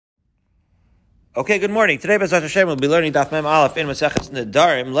Okay, good morning. Today, B'ezras Hashem, we'll be learning Daf Mem Aleph in Maseches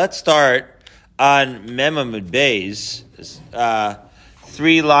Nedarim. Let's start on Mem Amud Beis,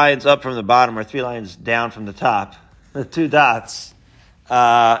 3 lines up from the bottom, or 3 lines down from the top. The 2 dots. It's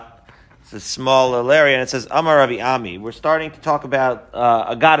a small little area, and it says Amar Ravi Ami. We're starting to talk about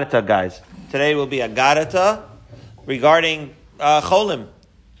Agadata, guys. Today will be Agadata regarding Cholim,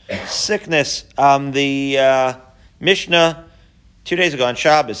 sickness. The Mishnah 2 days ago on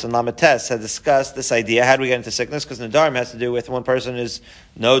Shabbos and Lamates had discussed this idea. How do we get into sickness? Because Nedarim has to do with one person is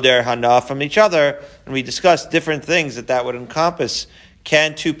Noder Hana from each other, and we discussed different things that would encompass.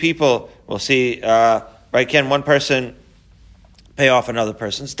 Can 2 people, we'll see, can one person pay off another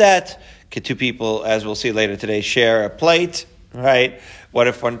person's debt? Can 2 people, as we'll see later today, share a plate? Right? What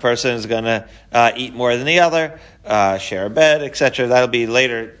if one person is going to eat more than the other, share a bed, etc.? That'll be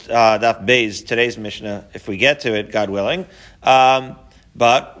later, Daf Beis, today's Mishnah, if we get to it, God willing.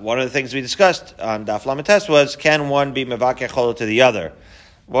 But one of the things we discussed on Daf Lamates was, can one be mevakeh cholo to the other?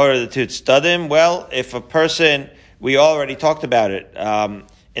 What are the 2 tzadim? Well, if a person, we already talked about it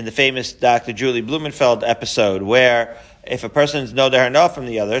in the famous Dr. Julie Blumenfeld episode, where if a person's no hana from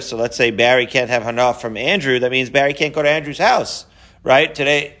the other, so let's say Barry can't have hana from Andrew, that means Barry can't go to Andrew's house, right?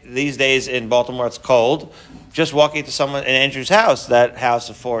 These days in Baltimore, it's cold. Just walking to someone in Andrew's house, that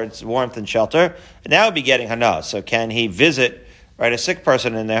house affords warmth and shelter, and that would be getting hana. So can he visit, a sick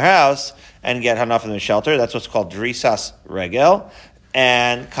person in their house and get hana from the shelter? That's what's called drisas regel.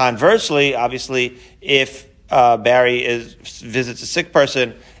 And conversely, obviously, if Barry visits a sick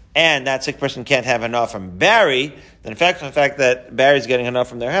person and that sick person can't have hana from Barry, then in fact, the fact that Barry's getting hana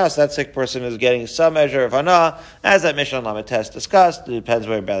from their house, that sick person is getting some measure of hana, as that Mishnah Lamates discussed. It depends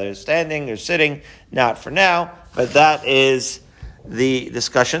where Barry is standing or sitting, not for now, but that is the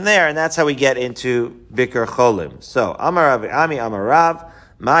discussion there, and that's how we get into Bikur Cholim. So, Amar Rav Ami Amar Rav,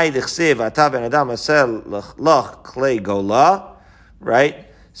 Mai Dichsiv Ata Ben Adam Asel Lach Klei Gola, right?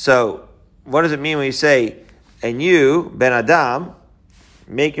 So, what does it mean when you say, and you, Ben Adam,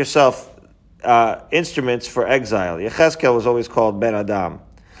 make yourself instruments for exile? Yechezkel was always called Ben Adam.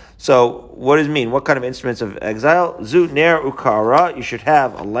 So, what does it mean? What kind of instruments of exile? Zu ner ukara, you should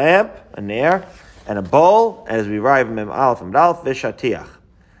have a lamp, a ner, and a bowl, as we arrive in Mem Aleph and Aleph, v'shatiach.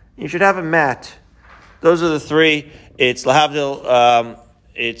 You should have a mat. Those are the 3. It's Lahavdil,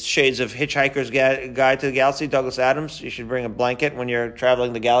 it's Shades of Hitchhiker's Guide to the Galaxy, Douglas Adams. You should bring a blanket when you're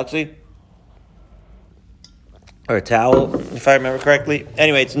traveling the galaxy. Or a towel, if I remember correctly.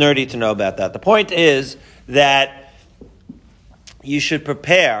 Anyway, it's nerdy to know about that. The point is that you should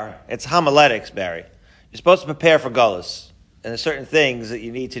prepare. It's homiletics, Barry. You're supposed to prepare for Gullus. And there's certain things that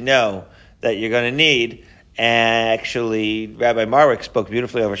you need to know that you're going to need. And actually, Rabbi Marwick spoke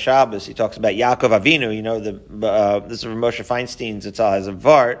beautifully over Shabbos. He talks about Yaakov Avinu. You know, this is from Moshe Feinstein's Itzal has a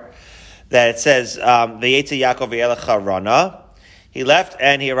Vart, that it says, V'yetze Yaakov v'yelech Charana. He left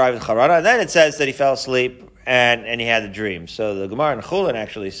and he arrived at Charana. And then it says that he fell asleep and he had a dream. So the Gemara in Chulin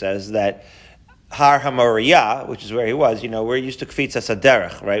actually says that Har HaMoriah, which is where he was, we're used to Kfitzas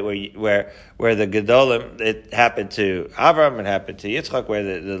HaDerech, right? Where the Gedolim, it happened to Avram, it happened to Yitzchak,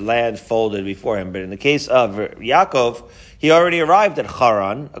 where the land folded before him. But in the case of Yaakov, he already arrived at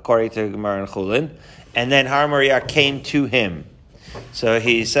Haran, according to Gemara and Chulin, and then Har HaMoriah came to him. So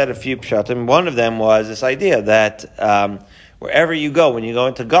he said a few pshatim. One of them was this idea that wherever you go, when you go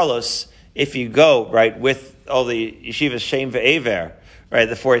into Galus, if you go, right, with all the yeshivas Shem Ve'ever, right,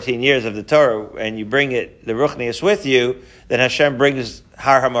 the 14 years of the Torah, and you bring the Ruchnius with you, then Hashem brings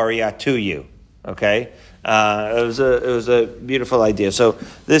Har HaMoriah to you. Okay? It was a beautiful idea. So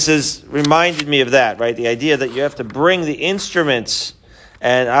this reminded me of that, right? The idea that you have to bring the instruments,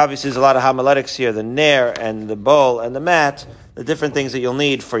 and obviously there's a lot of homiletics here, the ner and the bowl and the mat, the different things that you'll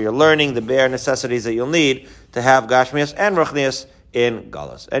need for your learning, the bare necessities that you'll need to have Gashmias and Ruchnius in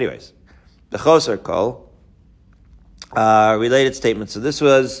Galus. Anyways, the Choser Kol, related statements. So this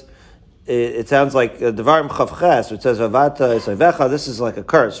was, it sounds like Devarim Chav Ches, which says Avata Esavecha. This is like a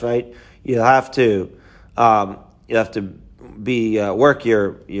curse, right? You'll have to be work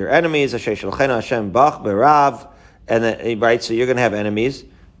your enemies. Asher Shalchena Hashem Bach Berav, and then right. So you're going to have enemies,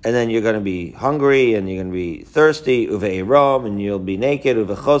 and then you're going to be hungry, and you're going to be thirsty. Uveirom, and you'll be naked.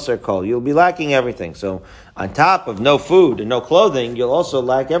 Uvechoser Kol, you'll be lacking everything. So on top of no food and no clothing, you'll also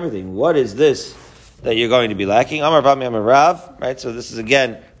lack everything. What is this that you're going to be lacking? Amar Vami Amar Rav, right? So this is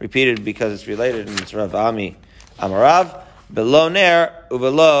again repeated because it's related, and it's Rav Ami Amar Rav. Below ner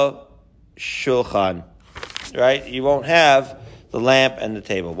uvelo shulchan, right? You won't have the lamp and the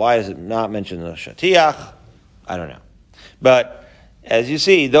table. Why is it not mentioned in the shatiach? I don't know. But as you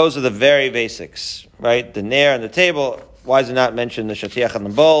see, those are the very basics, right? The ner and the table. Why is it not mentioned in the shatiach and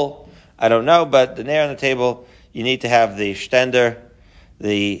the bowl? I don't know, but the nair on the table, you need to have the shtender,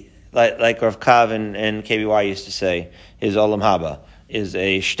 like Rav Kav and KBY used to say, his Olam Haba, is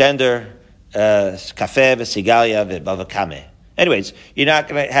a shtender, kafe, v'sigalia, v'bavakame. Anyways, you're not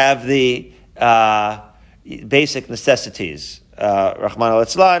going to have the basic necessities. Rahman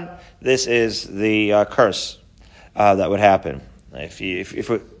al-Itzlan, this is the curse that would happen. If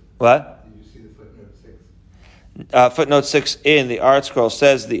what? Did you see the footnote 6? Footnote 6 in the Art Scroll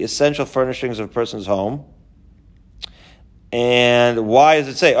says the essential furnishings of a person's home. And why does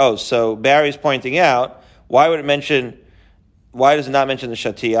it say? Oh, so Barry's pointing out, why does it not mention the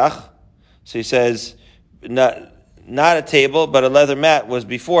shatiach? So he says, not a table, but a leather mat was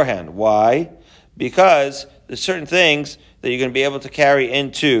beforehand. Why? Because there's certain things that you're going to be able to carry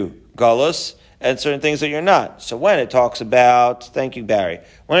into Galus, and certain things that you're not. So when it talks about, thank you, Barry,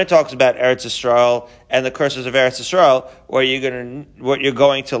 when it talks about Eretz Yisrael and the curses of Eretz Yisrael, what you're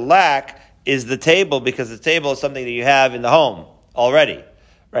going to lack is the table, because the table is something that you have in the home already,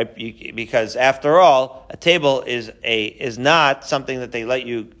 right? Because after all, a table is not something that they let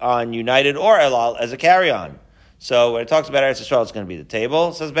you on United or Elal as a carry-on. So when it talks about Eretz Yisrael, it's going to be the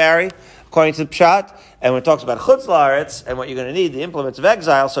table, says Barry, according to the Pshat. And when it talks about Chutz La'aretz and what you're going to need, the implements of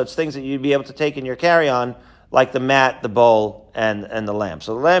exile, so it's things that you'd be able to take in your carry-on, like the mat, the bowl, and the lamp.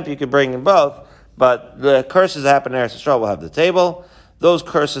 So the lamp you could bring in both, but the curses that happen in Eretz Yisrael will have the table. Those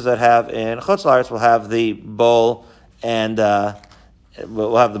curses that have in Chutz La'aretz will have the bowl and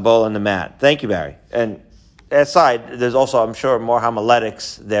we'll have the bowl and the mat. Thank you, Barry. And aside, there's also, I'm sure, more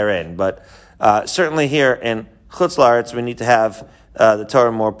homiletics therein. But certainly here in Chutz La'aretz, we need to have the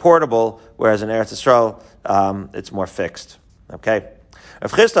Torah more portable, whereas in Eretz Yisrael, it's more fixed. Okay?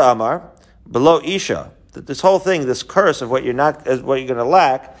 Rav Chisda Amar, below Isha, this whole thing, this curse of what you're going to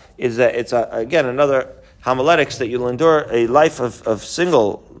lack, is that it's again another homiletics that you'll endure a life of the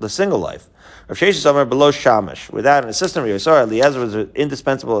single life. Rav Sheshes Amar below Shamash, without an assistant, Eliezer was an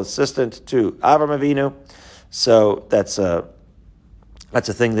indispensable assistant to Avram Avinu. So that's a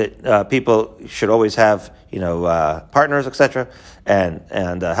thing that people should always have, partners, etc.,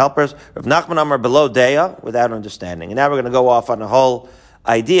 and helpers. Rav Nachman Amar below Deah, without understanding. And now we're going to go off on a whole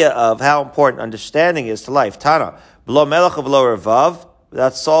idea of how important understanding is to life. Tana below Melech, below Ravav,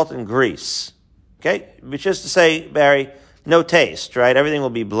 without salt and grease. Okay, which is to say, Barry, no taste, right? Everything will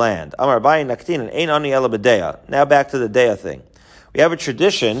be bland. Amar Abaye Naktin and Ein Ani Ela B'Deah. Now back to the Deah thing. We have a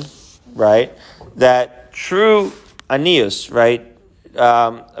tradition, right, that true anius, right,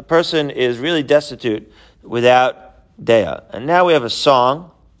 a person is really destitute without Deah. And now we have a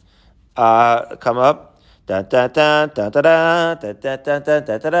song come up. Da da da da da da da da da da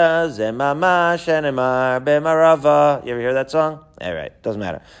da da Zemama Shenemar B'Marava. You ever hear that song? All right, doesn't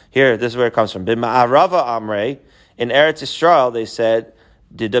matter. Here, this is where it comes from. B'Ma'arava Amrei. In Eretz Yisrael, they said,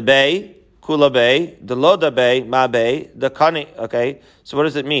 Didabei, Kulabei, Delodabei, Mabei, Dakani. Okay, so what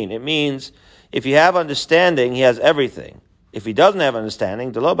does it mean? It means if you have understanding, he has everything. If he doesn't have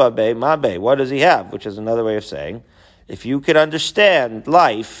understanding, Delobabei, Mabei, what does he have? Which is another way of saying, if you can understand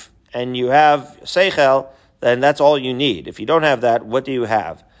life and you have Seichel, then that's all you need. If you don't have that, what do you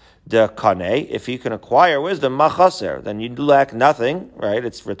have? The Kane, if you can acquire wisdom, Machaser, then you lack nothing, right?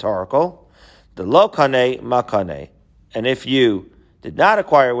 It's rhetorical. The Lo Kane, Makane. And if you did not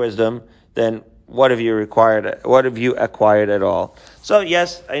acquire wisdom, then what have you acquired at all? So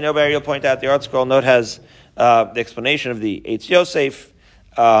yes, I know Barry will point out the Art Scroll note has the explanation of the Eitz Yosef,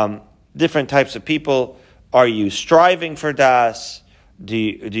 different types of people. Are you striving for das? Do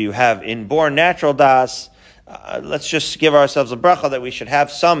you have inborn natural das? Let's just give ourselves a bracha that we should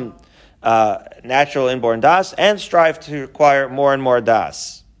have some natural inborn das and strive to acquire more and more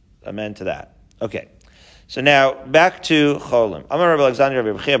das. Amen to that. Okay. So now, back to Cholim. Amar Rabbi Alexander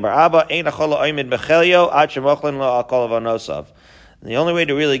Rabbi Bechia Bar Abba, Ein HaChol Oimid Bechelio, Ad Shemochlin Lo Al Kol Avonosav. The only way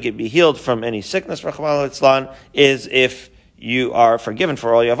to really be healed from any sickness, Rachman al-Itzlan, is if you are forgiven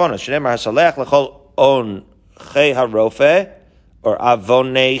for all your avonos. Shneimar HaSolech L'chol On Chei HaRofe, or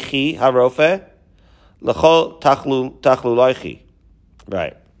Avonechi HaRofe, L'chol Tachlu Loichi.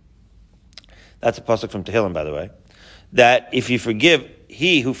 Right. That's a pasuk from Tehillim, by the way. That if you forgive,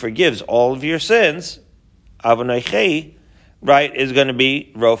 he who forgives all of your sins, Avonechi, right, is going to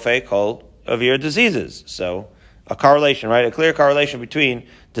be Rofe Kol of your diseases. So, a correlation, right? A clear correlation between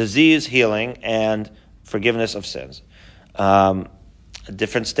disease healing and forgiveness of sins. A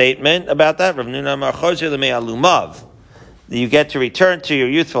different statement about that. Rav Nuna Amar Chozir L'mei Alumav. You get to return to your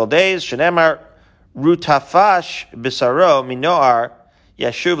youthful days. Shenemar Rutafash Bisaro Minoar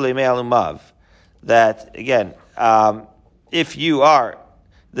Yashuv L'mei Alumav. That, again, if you are,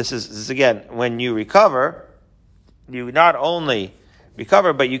 this is again, when you recover, you not only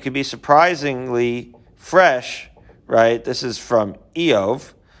recover, but you could be surprisingly fresh, right? This is from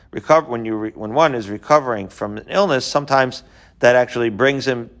Eov. When one is recovering from an illness, sometimes that actually brings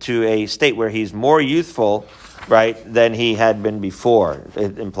him to a state where he's more youthful, right, than he had been before,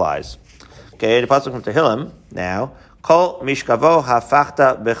 it implies. Okay, the pasuk from Tehillim now, Kol mishkavo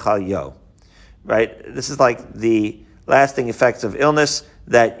hafachta bechalyo. Right? This is like the lasting effects of illness,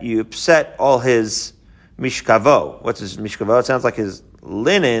 that you upset all his mishkavo. What's his mishkavo? It sounds like his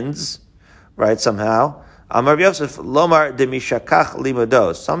linens, right, somehow. Amar Yosef, lomar de mishakach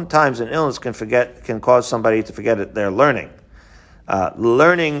limados. Sometimes an illness can cause somebody to forget their learning.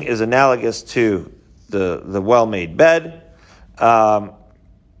 Learning is analogous to the well-made bed.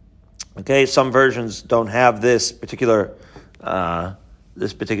 Okay, some versions don't have this particular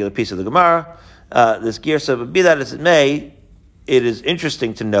piece of the Gemara. This girsa, but be that as it may, it is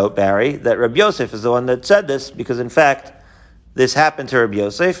interesting to note, Barry, that Rabbi Yosef is the one that said this, because in fact, this happened to Rabbi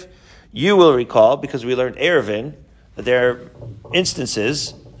Yosef. You will recall, because we learned Eruvin, that there are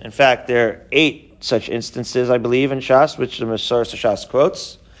instances, in fact, there are 8 such instances, I believe, in Shas, which the Masoros Shas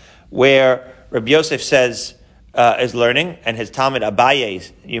quotes, where Rabbi Yosef says, is learning, and his Talmud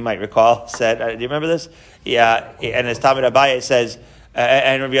Abaye, you might recall, said, do you remember this? Yeah, and his Talmud Abaye says,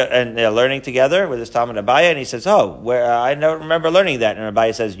 and they're learning together with his Talmud Abaye, and he says, I don't remember learning that. And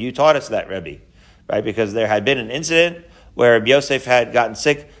Abaye says, you taught us that, Rebbe, right? Because there had been an incident where Rabbi Yosef had gotten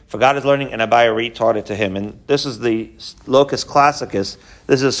sick, forgot his learning, and Abaye re-taught it to him. And this is the locus classicus.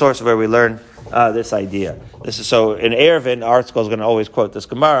 This is a source where we learn this idea. So in Eruvin, our school is going to always quote this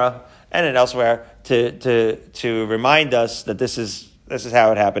Gemara, and in elsewhere, to remind us that this is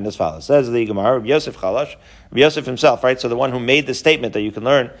how it happened as follows. Says the Gemara, Rabbi Yosef Chalash, Rabbi Yosef himself, right? So the one who made the statement that you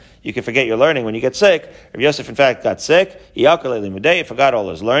can forget your learning when you get sick. Rabbi Yosef, in fact, got sick. He forgot all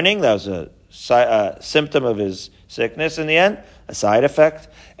his learning. That was a symptom of his sickness in the end, a side effect.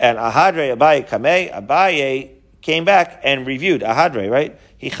 And Ahadre Abaye Kameh, Abaye came back and reviewed Ahadre, right?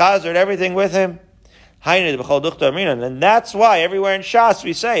 He chazered everything with him. And that's why everywhere in Shas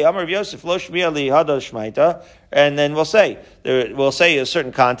we say, Amar Yosef lo shmiya li hada shmaita, and then we'll say a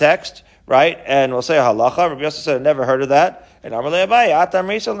certain context, right? And we'll say halacha. Rabbi Yosef said, I never heard of that. And Amar le Abaye, atam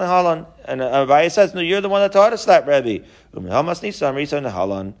risa nehalan. And Abaye says, no, you're the one that taught us that, Rebbe.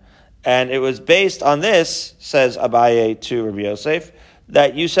 And it was based on this, says Abaye to Rabbi Yosef,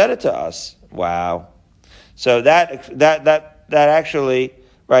 that you said it to us. Wow. So that actually,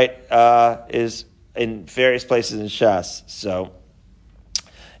 right, is in various places in Shas. So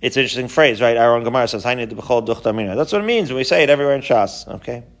it's an interesting phrase, right? Aaron Gemara says, that's what it means when we say it everywhere in Shas.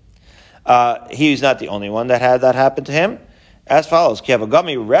 Okay. He's not the only one that had that happen to him. As follows,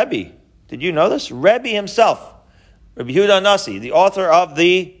 Kiavagami Rebbe. Did you know this? Rebbe himself, Rabbi Yehuda Nasi, the author of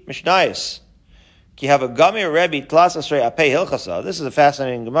the Mishnayos. Kiavagami Rebbe Tlas Asrei Apei Hilchasa. This is a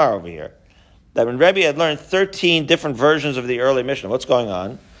fascinating Gemara over here. That when Rebbe had learned 13 different versions of the early Mishnah, what's going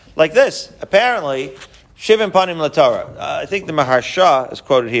on? Like this, apparently, Shivim Panim LaTorah. I think the Maharsha is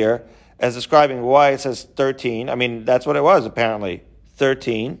quoted here as describing why it says 13. I mean, that's what it was, apparently,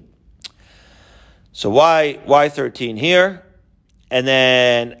 13. So why 13 here? And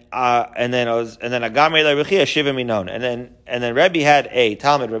then Agamri Rebbe Shivim Inon. And then Rebbe had a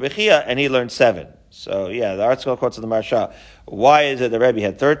Talmud Rebbe Chia, and he learned 7. So yeah, the article quotes of the Maharsha. Why is it that Rebbe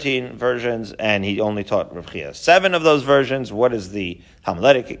had 13 versions and he only taught Rebbe Chia 7 of those versions? What is the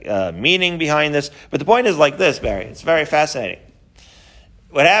Talmudic meaning behind this? But the point is like this, Barry. It's very fascinating.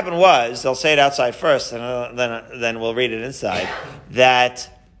 What happened was, they'll say it outside first, and then we'll read it inside, that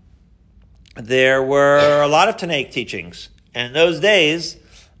there were a lot of Tanaic teachings. And in those days,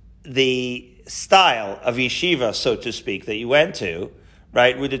 the style of yeshiva, so to speak, that you went to,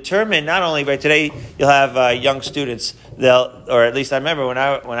 right, would determine not only, right, today you'll have young students, or at least I remember when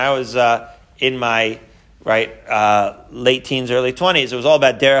I was in my, late teens, early 20s, it was all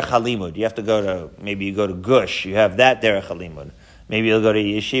about Derech HaLimud. You have to maybe you go to Gush, you have that Derech HaLimud. Maybe you'll go to a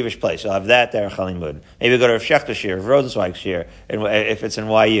yeshivish place, you'll have that Derech HaLimud. Maybe you'll go to Rav Shechter Shir, Rav Rosenzweig Shir, if it's in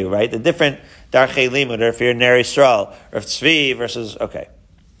YU, right? The different Darchei Limud, or if you're in Ner Yisrael, or if Tzvi versus, okay.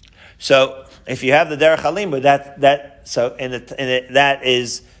 So, if you have the Derech HaLimud, that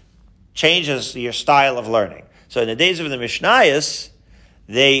changes your style of learning. So in the days of the Mishnayos,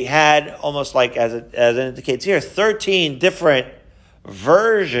 they had almost like, as it indicates here, 13 different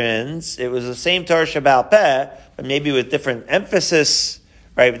versions. It was the same Torah Shebaal Peh, but maybe with different emphasis,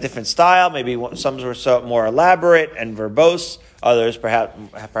 right, with different style. Maybe some were more elaborate and verbose, others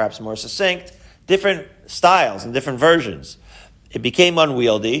perhaps more succinct. Different styles and different versions. It became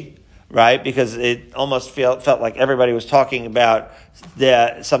unwieldy, right? Because it almost felt like everybody was talking about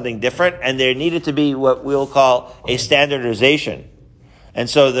something different, and there needed to be what we'll call a standardization, And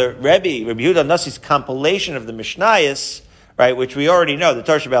so the Rabbi Yehuda Nasi's compilation of the Mishnayos, right, which we already know, the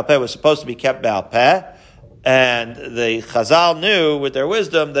Torah Sheba'al Peh was supposed to be kept Ba'al Peh, and the Chazal knew with their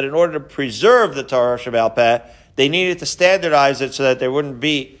wisdom that in order to preserve the Torah Sheba'al Peh, they needed to standardize it so that there wouldn't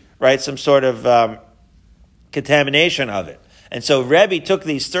be, right, some sort of contamination of it. And so Rebbe took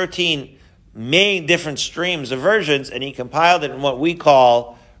these 13 main different streams of versions and he compiled it in what we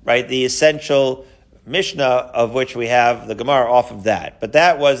call, right, the essential Mishnah, of which we have the Gemara off of that. But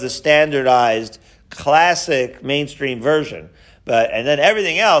that was the standardized, classic, mainstream version. And then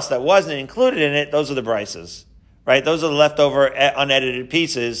everything else that wasn't included in it, those are the brises. Right? Those are the leftover unedited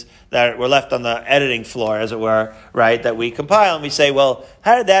pieces that were left on the editing floor, as it were, right? That we compile and we say, well,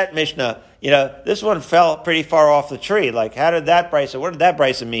 how did that Mishnah, this one fell pretty far off the tree. Like, how did that brisa, what did that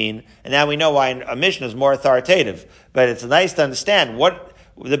brisa mean? And now we know why a Mishnah is more authoritative. But it's nice to understand what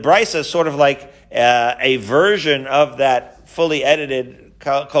the brisa is sort of like a version of that fully edited,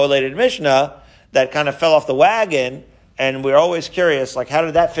 collated Mishnah that kind of fell off the wagon. And we're always curious, like, how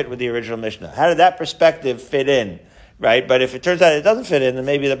did that fit with the original Mishnah? How did that perspective fit in, right? But if it turns out it doesn't fit in, then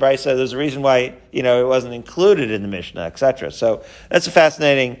maybe the Brisa said there's a reason why, it wasn't included in the Mishnah, etc. So that's a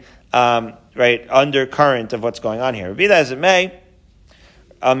fascinating, right, undercurrent of what's going on here. Be that as it may,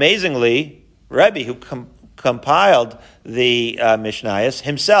 amazingly, Rebbe, who compiled the Mishnayos,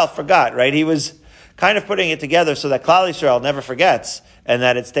 himself forgot, right? He was kind of putting it together so that Klal Yisrael never forgets and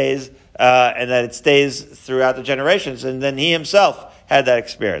that it stays throughout the generations. And then he himself had that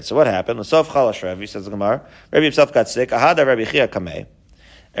experience. So what happened? L'sof chalash Rebbe, says the Gemara. Rebbe himself got sick. Ahada Rebbe Chia kamei.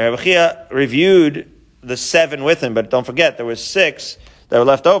 And Rebbe Chia reviewed the 7 with him, but don't forget, there were 6 that were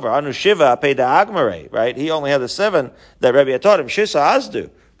left over. Anu Shiva Apei Agmare, right? He only had the 7 that Rebbe had taught him. Shisa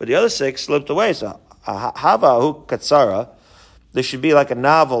Azdu. But the other 6 slipped away. So Hava Hu Katsara. There should be like a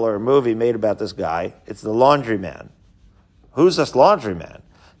novel or a movie made about this guy. It's the laundryman. Who's this laundryman?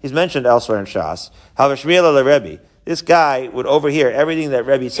 He's mentioned elsewhere in Shas. Havashmiel Rebbe. This guy would overhear everything that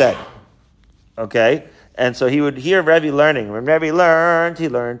Rebbe said. Okay? And so he would hear Rebbe learning. When Rebbe learned, he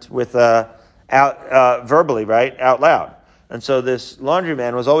learned with verbally, right? Out loud. And so this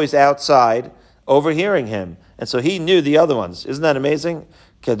laundryman was always outside overhearing him. And so he knew the other ones. Isn't that amazing?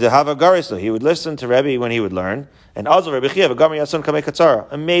 He would listen to Rebbe when he would learn. And also Rebbe Chia,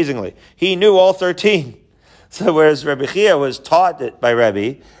 amazingly, he knew all 13. So whereas Rebbe Chia was taught it by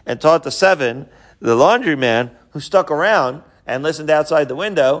Rebbe and taught the 7, the laundryman who stuck around and listened outside the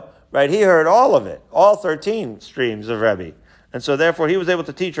window, right, he heard all of it, all 13 streams of Rebbe. And so therefore he was able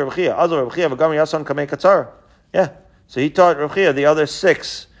to teach Rebbe Chia. Yeah. So he taught Rebbe Chia the other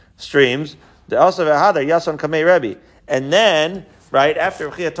 6 streams, and then, right, after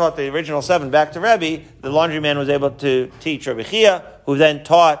Rebbe Chia taught the original 7 back to Rebbe, the laundryman was able to teach Rebbe Chia, who then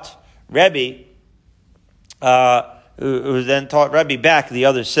taught Rebbe, who then taught Rebbe back the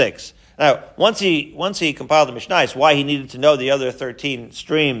other 6. Now, once he compiled the Mishnayos, why he needed to know the other 13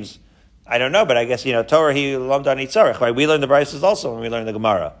 streams, I don't know, but I guess, Torah he lummed on Yitzarech, right? We learn the Brises also when we learn the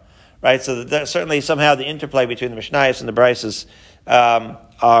Gemara, right? So certainly somehow the interplay between the Mishnayos and the Brises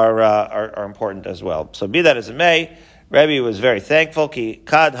are important as well. So be that as it may, Rebbe was very thankful. Ki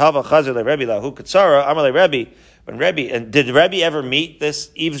kad hava chazir le Rebbe lahu katsara amar le Rebbe. When Rebbe, and did Rebbe ever meet this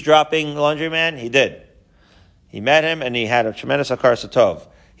eavesdropping laundryman? He did. He met him and he had a tremendous akar satov.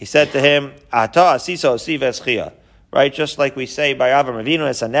 He said to him, "Ata asiso osiv eschia." Right, just like we say by Avram Avinu,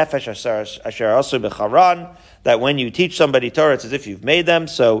 "Es hanefesh asher asu b'charan," that when you teach somebody Torah, it's as if you've made them.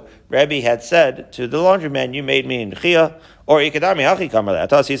 So Rebbe had said to the laundryman, "You made me in chia," or "Ikadami hachi kamar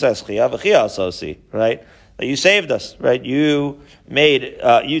ata asiso eschia v'chia asosi." Right, that you saved us. Right, you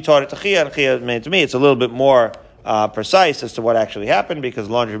taught it to chia, and chia made it to me. It's a little bit more precise as to what actually happened because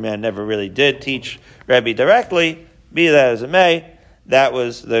the laundryman never really did teach Rebbe directly. Be that as it may, that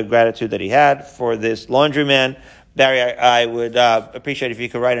was the gratitude that he had for this laundryman. Barry, I would appreciate if you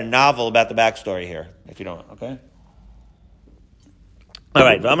could write a novel about the backstory here, if you don't, okay? All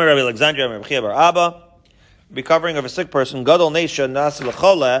right. V'amar Rabbi Alexandria, Rabbi Chia bar Abba, recovering of a sick person, Gadol Nesha Nasi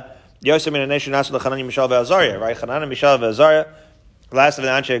L'chole, Yosef Min Nesha Nasi L'Chanani Mishael Ve'Azariah, right? Chanan and Mishael Ve'Azariah, last of the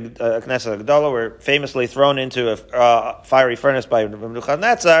Anshe Knesset Agdola, were famously thrown into a fiery furnace by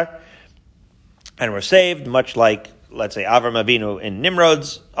Nebuchadnezzar, and were saved, much like, let's say, Avram Avinu in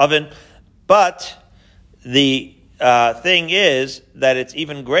Nimrod's oven. But the thing is that it's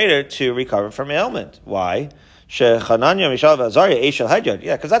even greater to recover from ailment. Why? Yeah, because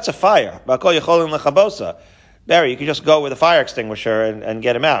that's a fire. Barry, you can just go with a fire extinguisher and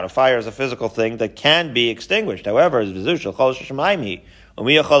get him out. A fire is a physical thing that can be extinguished. However,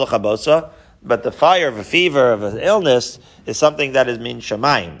 but the fire of a fever, of an illness, is something that is min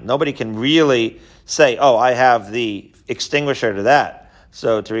shamayim. Nobody can really say, "Oh, I have the extinguisher to that."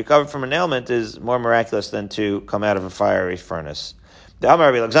 So to recover from an ailment is more miraculous than to come out of a fiery furnace. The Amar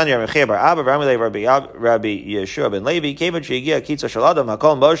Rabbi Alexander Rabbi Bar Abba Rabbi Yeshua ben Levi Kevan Shegiya Kitza Shaladam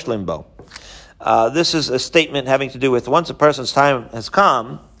Hakol Mosh Limbo. This is a statement having to do with once a person's time has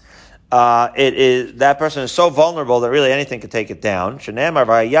come. That person is so vulnerable that really anything could take it down. Shenamar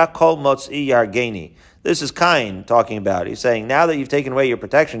Vayakol Motzi Yargeni. This is Cain talking about. He's saying, now that you've taken away your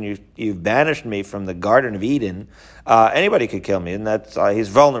protection, you've banished me from the Garden of Eden. Anybody could kill me, and that's he's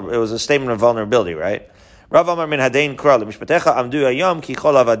vulnerable. It was a statement of vulnerability, right? Rav Amar min Hadein Kral Mishpatecha Amdu Hayom Ki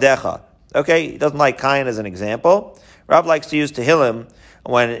Chol Avadecha. Okay, he doesn't like Cain as an example. Rav likes to use Tehillim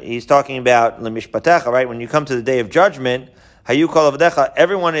when he's talking about Lemishpatecha, right? When you come to the day of judgment, Hayu Kol Avadecha,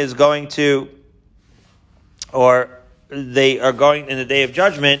 everyone is going to, or they are going in the day of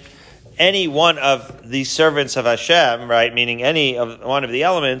judgment. Any one of the servants of Hashem, right, meaning any of one of the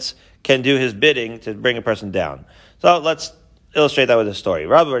elements, can do his bidding to bring a person down. So let's illustrate that with a story.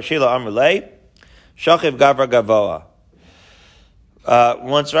 Rabbi Bar Shila Amrulei, Shachiv Gavra Gavoa.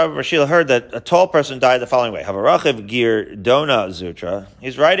 Once Rabbi Bar Shila heard that a tall person died the following way. Havarachiv Gir Dona Zutra.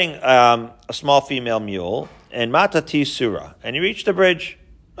 He's riding a small female mule, and Matati Surah, and he reached the bridge.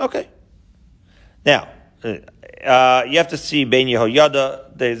 Okay. Now, you have to see Ben Yehoyada.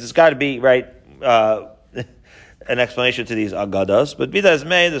 There's got to be, right, an explanation to these agadas. But be that as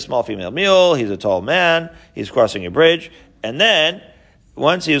may, the small female mule, he's a tall man, he's crossing a bridge, and then,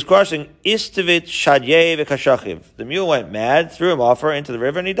 once he was crossing, Istavit Shadye V'Kashachiv. The mule went mad, threw him off her into the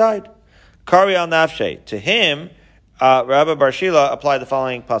river, and he died. Kari al Nafshe. To him, Rabbi Bar Shila applied the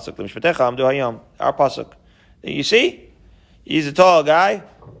following pasuk. L'mishpatecha amdu hayom. Our pasuk. You see? He's a tall guy.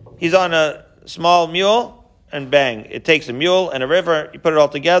 He's on a small mule, and bang, it takes a mule and a river, you put it all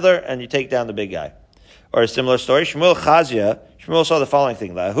together, and you take down the big guy. Or a similar story, Shmuel Chazia, Shmuel saw the following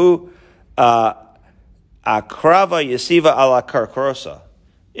thing, Lahu, Akrava Yesiva ala Karkorosa.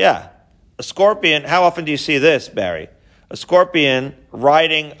 Yeah, a scorpion, how often do you see this, Barry? A scorpion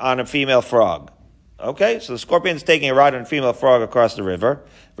riding on a female frog. Okay, so the scorpion's taking a ride on a female frog across the river.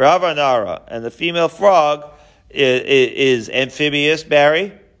 Vrava Nara, and the female frog is amphibious,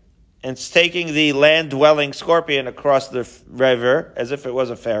 Barry, and it's taking the land-dwelling scorpion across the river as if it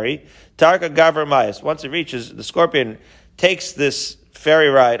was a ferry. Tarka Gavra Mayas. Once it reaches, the scorpion takes this ferry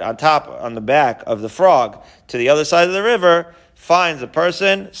ride on the back of the frog to the other side of the river, finds the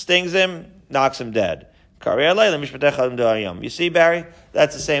person, stings him, knocks him dead. You see, Barry?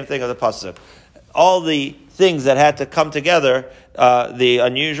 That's the same thing of the pasuk. All the things that had to come together, the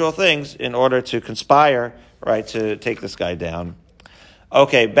unusual things, in order to conspire, right, to take this guy down.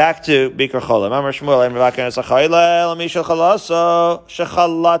 Okay, back to Bikur Cholim. Amar Shmuel, Ein Mevaker Nesachayla, Mishal Chalaso,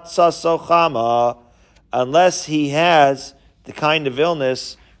 Shechalatza Sochama, unless he has the kind of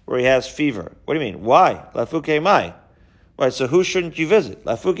illness where he has fever. What do you mean? Why? Lafuke Mai. Right, so who shouldn't you visit?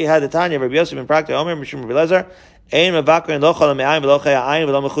 Lafuke had the Tanya, Rabbi Yosef ben Prakta, Omer, Mishum Rabbi Lezer, Ein Mevaker and Lochal Me'ayim, Velochei Ayim,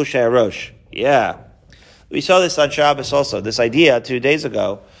 Velo Mechushay Rosh. Yeah. We saw this on Shabbos also, this idea 2 days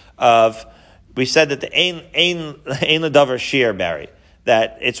ago of, we said that the Ein L'Davar Shir, Barry,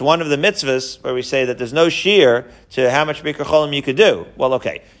 that it's one of the mitzvahs where we say that there's no shear to how much Bikur Cholim you could do. Well,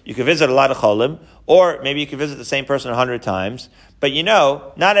 okay, you could visit a lot of Cholim, or maybe you could visit the same person 100 times, but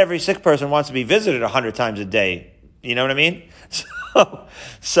not every sick person wants to be visited 100 times a day. You know what I mean?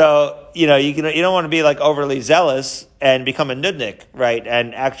 So you don't want to be like overly zealous and become a nudnik, right,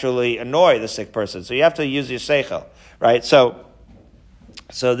 and actually annoy the sick person. So you have to use your seichel, right? So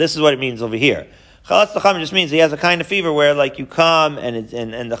this is what it means over here. Chalatz L'cham just means he has a kind of fever where, like, you come and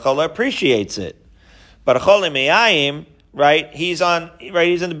the chola appreciates it. But a cholim me'ayim, right? He's in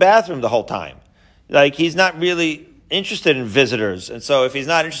the bathroom the whole time. Like, he's not really interested in visitors. And so if he's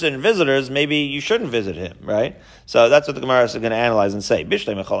not interested in visitors, maybe you shouldn't visit him, right? So that's what the Gemara is going to analyze and say.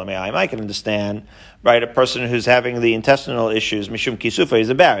 Bishlei me'cholim me'ayim. I can understand, right? A person who's having the intestinal issues, mishum kisufa, he's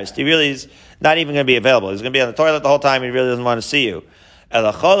embarrassed. He really is not even going to be available. He's going to be on the toilet the whole time. He really doesn't want to see you.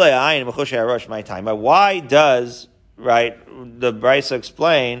 But why does, right, the Brisa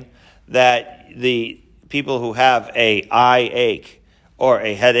explain that the people who have a eye ache or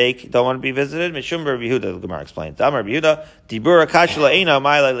a headache don't want to be visited? Mishum Rabbi Yehuda, the Gemara explains. Damar Rabbi Yehuda, dibur akash la'ina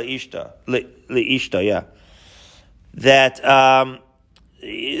ma'ilei le'ishta, yeah. That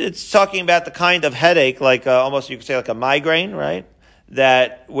it's talking about the kind of headache, like almost you could say like a migraine, right?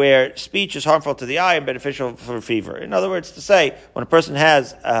 That where speech is harmful to the eye and beneficial for fever. In other words, to say, when a person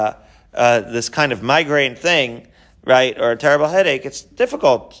has this kind of migraine thing, right, or a terrible headache, it's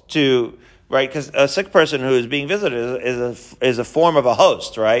difficult to, right, because a sick person who is being visited is a form of a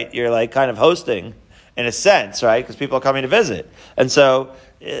host, right? You're like kind of hosting in a sense, right, because people are coming to visit. And so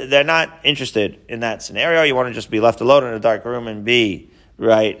they're not interested in that scenario. You want to just be left alone in a dark room and be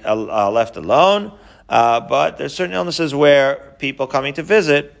right, left alone. But there's certain illnesses where people coming to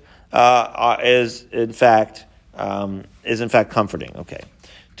visit is in fact comforting. Okay.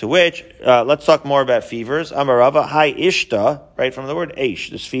 To which, let's talk more about fevers. Amarava, hai ishta, right, from the word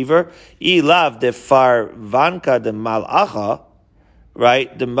ish, this fever. I lav de farvanka de malacha,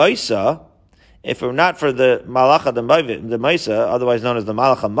 right, the moisa. If it were not for the malacha de moisa, otherwise known as the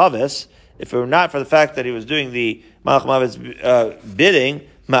malacha mavis, if it were not for the fact that he was doing the malacha mavis bidding,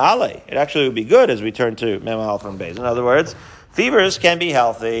 ma'ale, it actually would be good as we turn to mem alpha and beis. In other words, fevers can be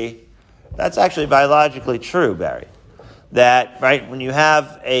healthy. That's actually biologically true, Barry. That, right, when you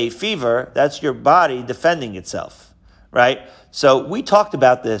have a fever, that's your body defending itself, right? So we talked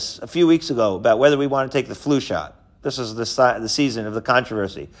about this a few weeks ago, about whether we want to take the flu shot. This is the season of the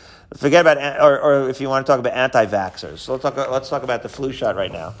controversy. Forget about, or if you want to talk about anti-vaxxers. So let's talk about the flu shot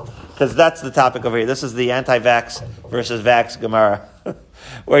right now, because that's the topic over here. This is the anti-vax versus vax Gemara,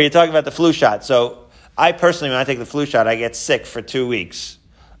 where you're talking about the flu shot. So I personally, when I take the flu shot, I get sick for 2 weeks,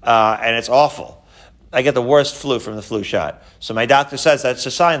 and it's awful. I get the worst flu from the flu shot. So my doctor says that's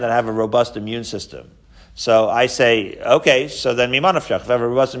a sign that I have a robust immune system. So I say, okay, so then mimanafshach, if I have a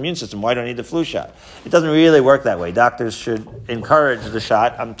robust immune system, why do I need the flu shot? It doesn't really work that way. Doctors should encourage the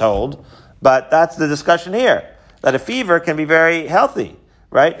shot, I'm told. But that's the discussion here, that a fever can be very healthy,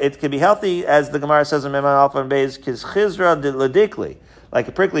 right? It can be healthy, as the Gemara says in Mem Alpha and Beis, kizchizra ledikli, like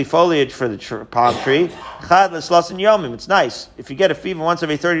a prickly foliage for the palm tree. Chad l'slasin yomim, it's nice. If you get a fever once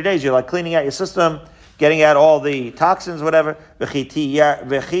every 30 days, you're like cleaning out your system, getting out all the toxins, whatever. It's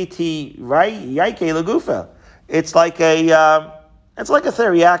like a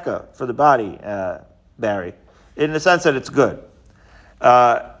theriaca for the body, Barry, in the sense that it's good.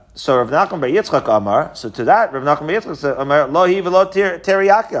 So Rav Nachman bar Yitzchak Amar. So to that, Rav Nachman bar Yitzchak said, Amar lo hi v'lo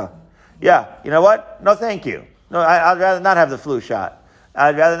teriaka. Yeah, you know what? No, thank you. No, I'd rather not have the flu shot.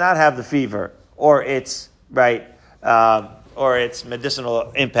 I'd rather not have the fever or its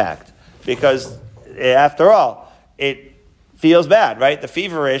medicinal impact, because after all, it feels bad, right? The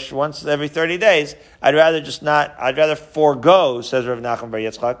feverish once every 30 days. I'd rather forego, says Rav Nachman bar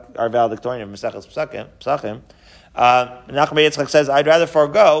Yitzchak, our valedictorian of Maseches Pesachim. Nachman bar Yitzchak says, I'd rather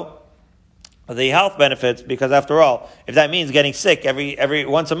forego the health benefits, because after all, if that means getting sick every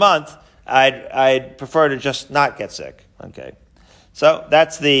once a month, I'd prefer to just not get sick. Okay. So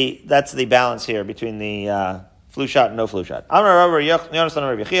that's the balance here between the flu shot and no flu shot.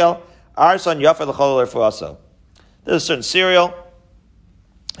 There's a certain cereal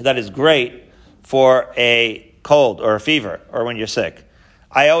that is great for a cold or a fever or when you're sick.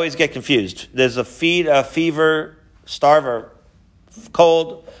 I always get confused. There's a fever, starver,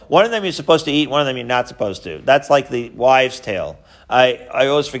 cold. One of them you're supposed to eat, one of them you're not supposed to. That's like the wives' tale. I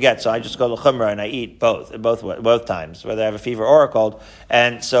always forget, so I just go to Chumrah and I eat both times, whether I have a fever or a cold.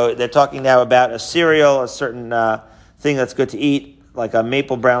 And so they're talking now about a cereal, a certain thing that's good to eat, like a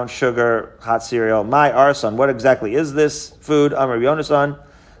maple brown sugar hot cereal. My arson, what exactly is this food? Amar Yonasan,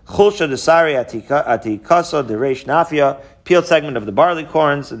 chulsha desari atikasa dereish nafia, peeled segment of the barley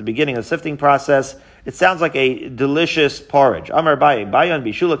corns at the beginning of the sifting process. It sounds like a delicious porridge. Amar Baye, bayan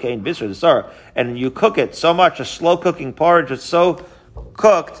bishula kein bisr desara, and you cook it so much, a slow cooking porridge. It's so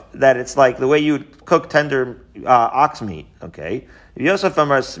cooked that it's like the way you would cook tender ox meat. Okay. Yosef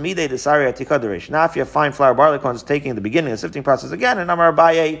Amar Smide Desari Atika Deresh Nafia, fine flour barley corns, taking the beginning of the sifting process again, and Amar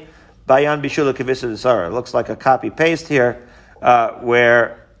Baye Bayan Bishula Kivisa Desara. It looks like a copy paste here,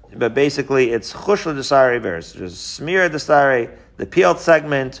 but basically it's Chushla Desari Bears. Just smear Desari, the peeled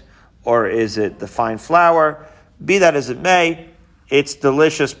segment, or is it the fine flour? Be that as it may, it's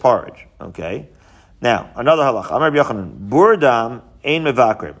delicious porridge. Okay. Now, another halacha. Amar Yochanan, Burdam Ein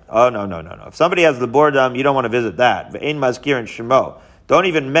mevakrim. Oh, no. If somebody has the bordam, you don't want to visit that. Ve'ein mazkir and shemo. Don't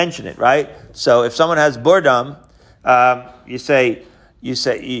even mention it, right? So if someone has bordam, you say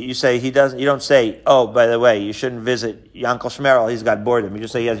he doesn't. You don't say, oh, by the way, you shouldn't visit Yankel Shmerel. He's got bordam. You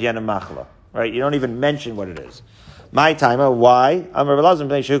just say he has yenim machla, right? You don't even mention what it is. My timer. Why?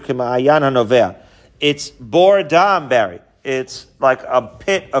 It's bordam, Barry. It's like a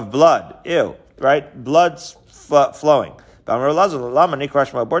pit of blood. Ew, right? Blood's flowing. Right? That's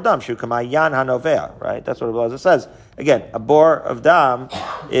what Rabbi says. Again, a bore of dam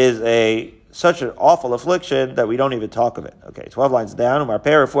is such an awful affliction that we don't even talk of it. Okay, 12 lines down.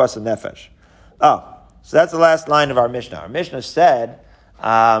 Nefesh. Oh, so that's the last line of our Mishnah. Our Mishnah said,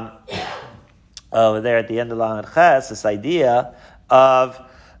 over there at the end of Lamed Ches, this idea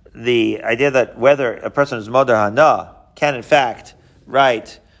that whether a person is Modar Hana can in fact,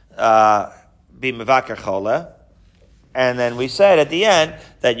 right, be Mevaker Chola. And then we said at the end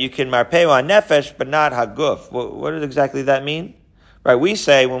that you can marpeu on nefesh, but not haguf. What does exactly that mean? Right? We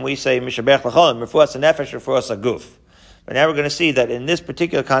say, when we say Mishabech L'cholim, Refuas Nefesh, Refuas Aguf. But now we're going to see that in this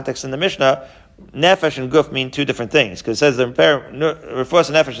particular context in the Mishnah, Nefesh and Guf mean two different things. Because it says the Refuas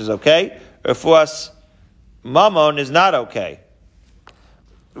Nefesh is okay, Refuas Mammon is not okay.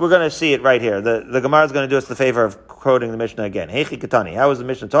 We're going to see it right here. The Gemara is going to do us the favor of quoting the Mishnah again. Heichi Katani. How is the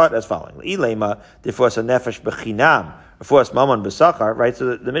Mishnah taught? As following. Ilema Refuas Nefesh Bechinam, Refuas Mammon B'Sachar. Right?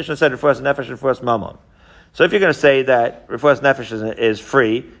 So the Mishnah said Refuas Nefesh and Refuas Mammon. So if you're going to say that Refuas Nefesh is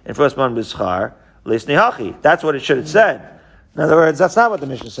free and Refuas Mammon B'Schar, Lisni Hachi. That's what it should have said. In other words, that's not what the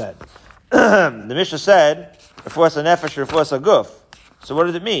Mishnah said. The Mishnah said Refuas Nefesh, Refuas Aguf. So what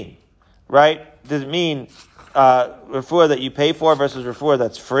does it mean? Right? Does it mean refuah that you pay for versus refuah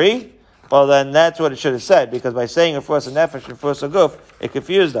that's free? Well, then that's what it should have said, because by saying refuah nefesh and refuah aguf, it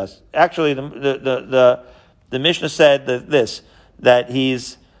confused us. Actually, the Mishnah said that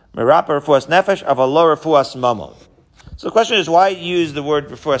he's merapa refuah nefesh of a low refuah mamon. So the question is, why use the word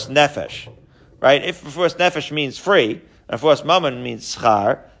refuah nefesh? Right? If refuah nefesh means free and refuah mamon means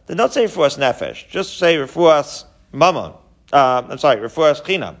schar, then don't say refuah nefesh. Just say refuah mamon. Refuah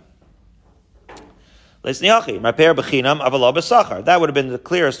chinam. That would have been the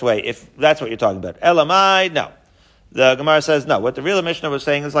clearest way if that's what you're talking about. Elamai, no. The Gemara says no. What the real Mishnah was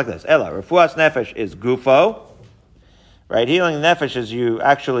saying is like this. Ela, refuas nefesh is gufo. Right? Healing the nefesh is you're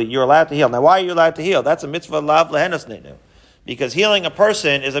allowed to heal. Now, why are you allowed to heal? That's a mitzvah lav lehenas neinu. Because healing a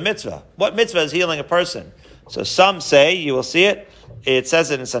person is a mitzvah. What mitzvah is healing a person? So some say, you will see it, it says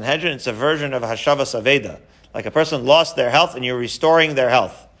it in Sanhedrin, it's a version of Hashavas Aveda. Like a person lost their health and you're restoring their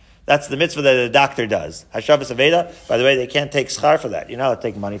health. That's the mitzvah that a doctor does. Hashavas Aveda, by the way, they can't take schar for that. You're not allowed to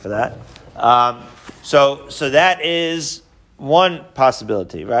take money for that. So that is one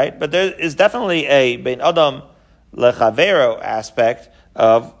possibility, right? But there is definitely a bein adam lechavero aspect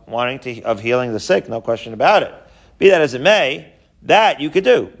of of healing the sick, no question about it. Be that as it may, that you could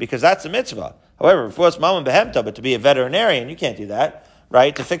do, because that's a mitzvah. However, refuas mamon behemta, but to be a veterinarian, you can't do that,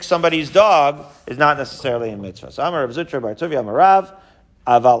 right? To fix somebody's dog is not necessarily a mitzvah. So Amar Rav Zutra bar Tuvi Amar Rav,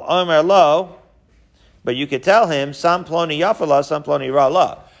 Aval Omer Lo, but you could tell him, Sam Ploni Yafala, Sam Ploni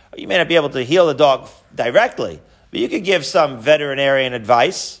Ra'la. You may not be able to heal the dog directly, but you could give some veterinarian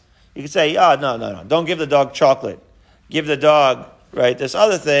advice. You could say, no, don't give the dog chocolate. Give the dog, right, this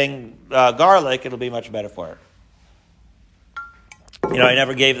other thing, garlic, it'll be much better for it. I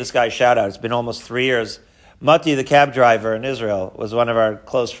never gave this guy a shout out. It's been almost 3 years. Mati, the cab driver in Israel, was one of our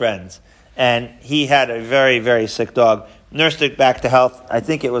close friends. And he had a very, very sick dog. Nursed it back to health. I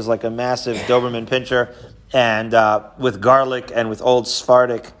think it was like a massive Doberman Pinscher, and with garlic and with old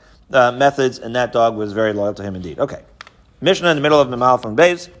Sephardic methods, and that dog was very loyal to him indeed. Okay. Mishnah in the middle of the Malach from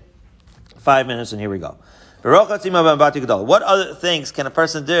Beis. 5 minutes, and here we go. What other things can a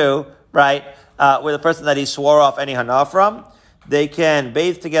person do, right, with a person that he swore off any hana from? They can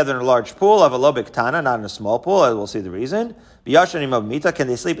bathe together in a large pool of a lobik tana, not in a small pool. We'll see the reason. Can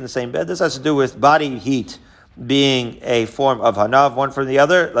they sleep in the same bed? This has to do with body heat being a form of hanav, one from the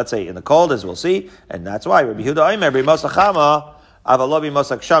other, let's say in the cold, as we'll see, and that's why Rabbi Yehuda Omer,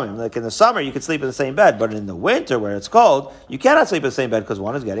 like in the summer, you can sleep in the same bed, but in the winter, where it's cold, you cannot sleep in the same bed because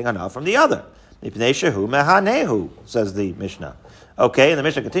one is getting hanav from the other. Says the Mishnah. Okay, and the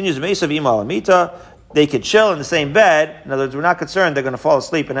Mishnah continues, they could chill in the same bed. In other words, we're not concerned they're going to fall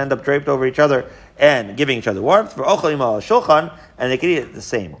asleep and end up draped over each other and giving each other warmth. And they could eat at the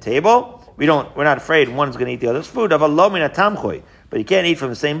same table. We're not afraid one's going to eat the other's food. But you can't eat from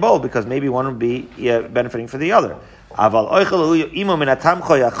the same bowl because maybe one would be benefiting for the other.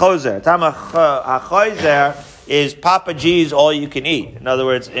 Is Papa G's all you can eat. In other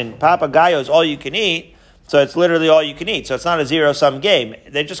words, in Papa Gallo's all you can eat, so it's literally all you can eat. So it's not a zero-sum game.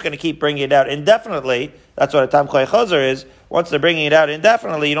 They're just going to keep bringing it out indefinitely. That's what a tam choy chozer is. Once they're bringing it out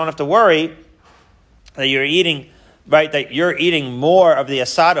indefinitely, you don't have to worry that you're eating more of the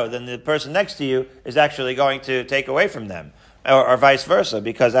asado than the person next to you is actually going to take away from them, or vice versa,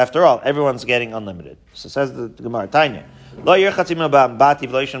 because after all, everyone's getting unlimited. So says the Gemara, Tanya.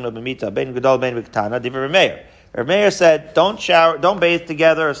 Rav Meir said, don't bathe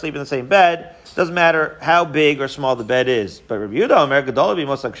together or sleep in the same bed. Doesn't matter how big or small the bed is. But Rabbi Yehuda Omer, Rabbi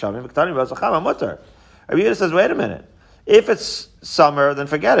Yehuda says, wait a minute. If it's summer, then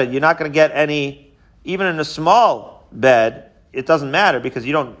forget it. You're not going to get any, even in a small bed, it doesn't matter because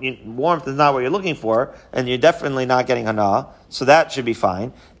warmth is not what you're looking for, and you're definitely not getting hana, so that should be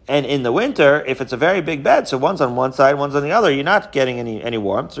fine. And in the winter, if it's a very big bed, so one's on one side, one's on the other, you're not getting any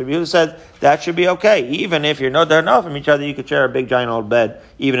warmth. So Yehuda said that should be okay. Even if you're not there enough from each other, you could share a big giant old bed,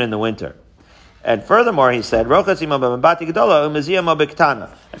 even in the winter. And furthermore, he said, and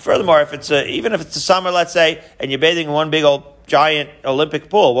furthermore, if it's even if it's the summer, let's say, and you're bathing in one big old giant Olympic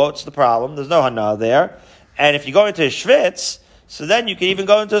pool. What's the problem? There's no hana there. And if you go into a schwitz, so then you can even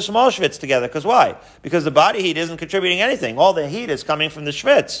go into a small schwitz together. Because why? Because the body heat isn't contributing anything. All the heat is coming from the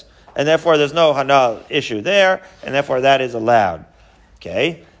schwitz. And therefore there's no hana issue there, and therefore that is allowed.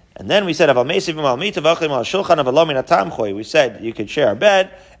 Okay? And then we said, we said you could share a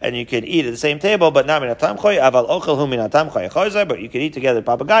bed, and you could eat at the same table, but not minatam choy, but you could eat together.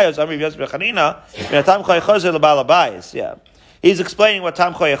 Papagayos, yeah. He's explaining what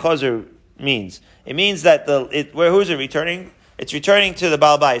tam choy chozer means. It means that who's it returning? It's returning to the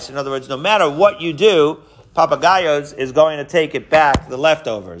balabais. In other words, no matter what you do, Papagayos is going to take it back, the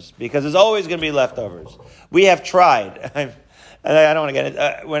leftovers, because there's always going to be leftovers. We have tried. I don't want to get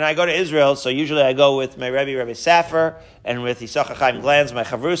it. When I go to Israel, so usually I go with my Rabbi Safer, and with Yisachar Chaim Glanz, my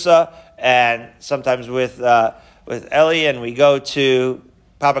Chavrusa, and sometimes with Eli, and we go to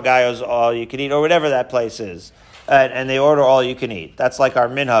Papagayos all you can eat, or whatever that place is. And they order all you can eat. That's like our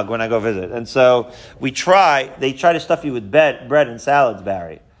minhag when I go visit. And so they try to stuff you with bread and salads,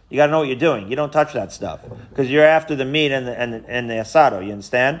 Barry. You got to know what you're doing. You don't touch that stuff because you're after the meat and the asado. You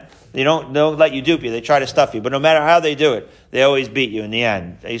understand? They don't let you dupe you. They try to stuff you, but no matter how they do it, they always beat you in the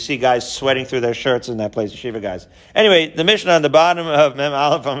end. You see guys sweating through their shirts in that place, the Shiva guys. Anyway, the Mishnah on the bottom of Mem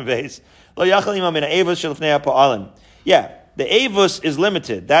Aleph on the base. Yeah, the avus is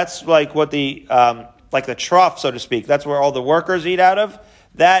limited. That's like what the trough, so to speak. That's where all the workers eat out of.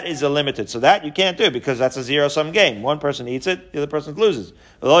 That is a limited. So that you can't do because that's a zero-sum game. One person eats it, the other person loses.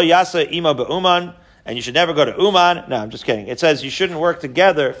 And you should never go to Uman. No, I'm just kidding. It says you shouldn't work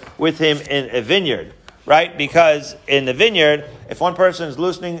together with him in a vineyard, right? Because in the vineyard, if one person is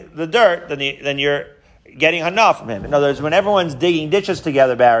loosening the dirt, then you're getting hana from him. In other words, when everyone's digging ditches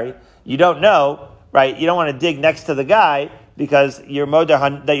together, Barry, you don't know, right? You don't want to dig next to the guy because you're moda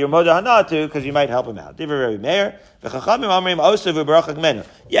hana to, because you might help him out.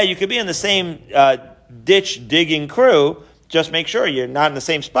 Yeah, you could be in the same ditch digging crew. Just make sure you're not in the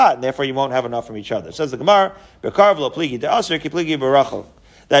same spot, and therefore you won't have enough from each other. It says the Gemara,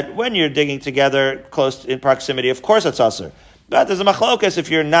 that when you're digging together close in proximity, of course it's aser. But there's a machlokas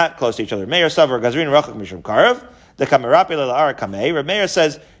if you're not close to each other. Meir Savar Gazrin Rachak Mishum Karav. The Kamerapi L'Ara Kamei. Reb Meir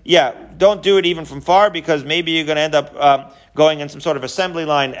says, yeah, don't do it even from far because maybe you're going to end up going in some sort of assembly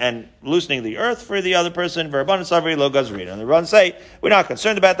line and loosening the earth for the other person. Verabban Savri Lo Gazrin. And the Ron say, we're not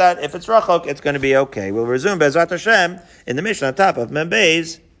concerned about that. If it's Rachok, it's going to be okay. We'll resume Be'ezrat Hashem in the Mishnah on top of Mem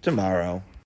Beis tomorrow.